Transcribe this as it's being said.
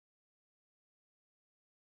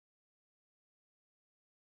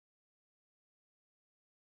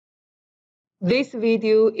This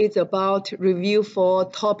video is about review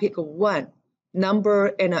for topic 1, number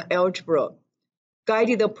and algebra.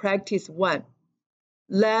 Guided practice 1.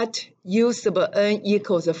 Let u sub n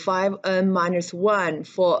equals 5n minus 1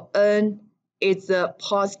 for n is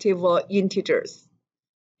positive integers.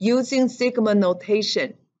 Using sigma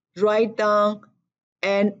notation, write down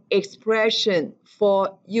an expression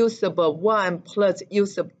for u sub 1 plus u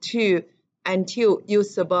sub 2 until u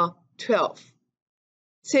sub 12.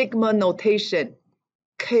 Sigma notation,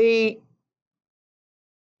 k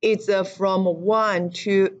is from 1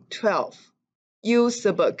 to 12, u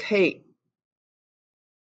sub k.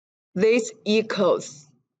 This equals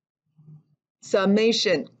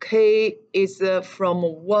summation k is from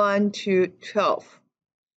 1 to 12.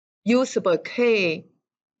 U sub k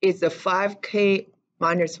is 5k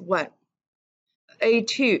minus 1.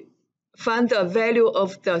 A2, find the value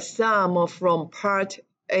of the sum from part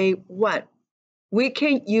A1. We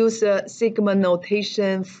can use sigma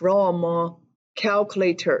notation from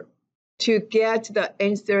calculator to get the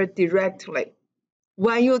answer directly.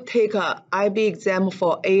 When you take an IB exam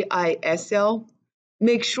for AISL,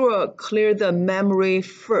 make sure clear the memory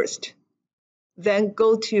first. Then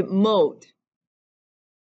go to Mode,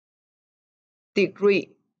 Degree.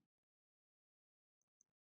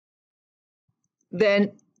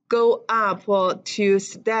 Then go up to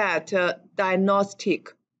Stat Diagnostic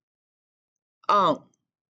on,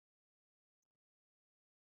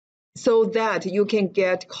 so that you can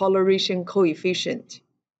get correlation coefficient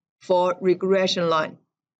for regression line.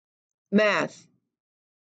 Math.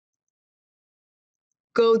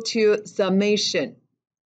 Go to summation.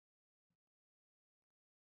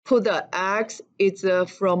 Put the x is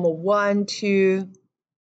from 1 to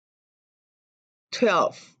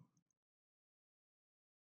 12.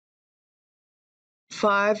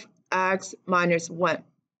 5x minus 1.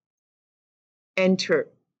 Enter.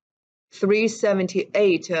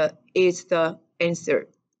 378 is the answer.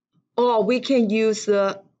 Or we can use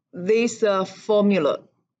this formula.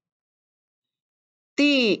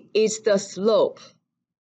 D is the slope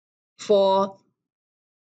for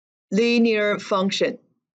linear function.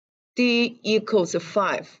 D equals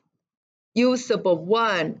 5. U sub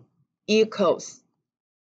 1 equals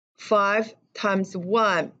 5 times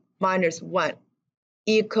 1 minus 1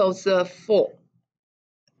 equals 4.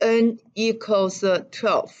 N equals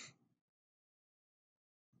 12.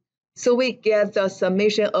 So we get the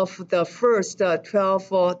summation of the first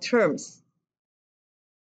 12 terms.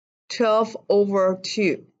 12 over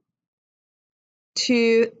 2.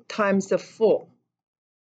 2 times 4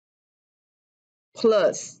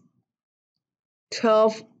 plus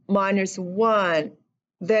 12 minus 1,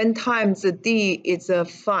 then times D is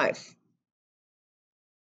 5.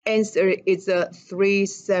 Answer is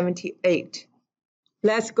 378.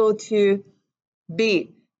 Let's go to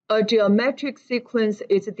B. A geometric sequence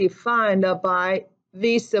is defined by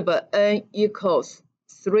V sub n equals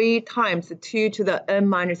 3 times 2 to the n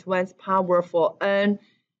minus 1's power for n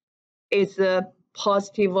is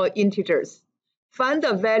positive integers. Find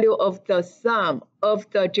the value of the sum of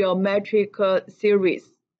the geometric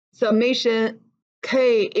series. Summation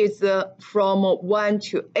k is from 1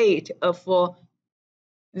 to 8 for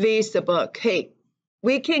V sub k.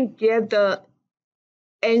 We can get the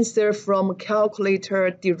answer from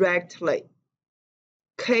calculator directly.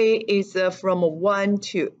 K is from 1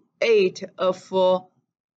 to 8 for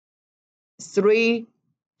 3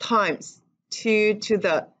 times 2 to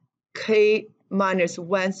the k minus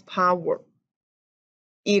 1's power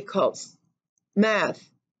equals. Math.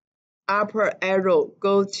 Upper arrow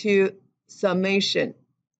go to summation.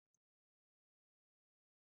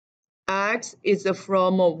 X is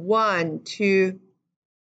from 1 to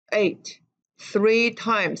 8. 3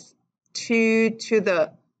 times 2 to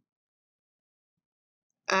the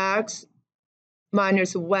x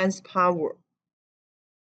minus 1's power.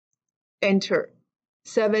 Enter.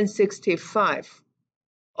 765.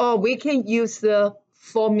 Or we can use the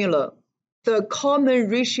formula. The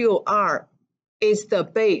common ratio R is the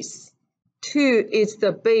base. 2 is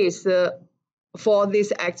the base for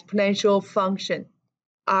this exponential function.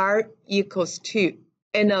 R equals 2.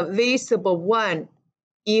 And V sub 1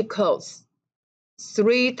 equals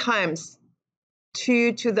 3 times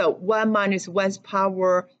 2 to the 1 minus 1's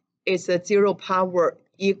power is 0 power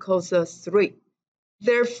equals 3.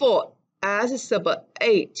 Therefore, S sub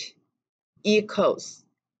 8 equals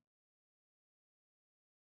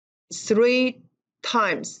 3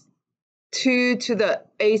 times 2 to the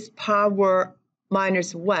 8th power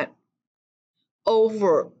minus 1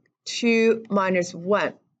 over 2 minus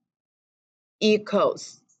 1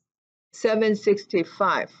 equals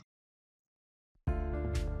 765.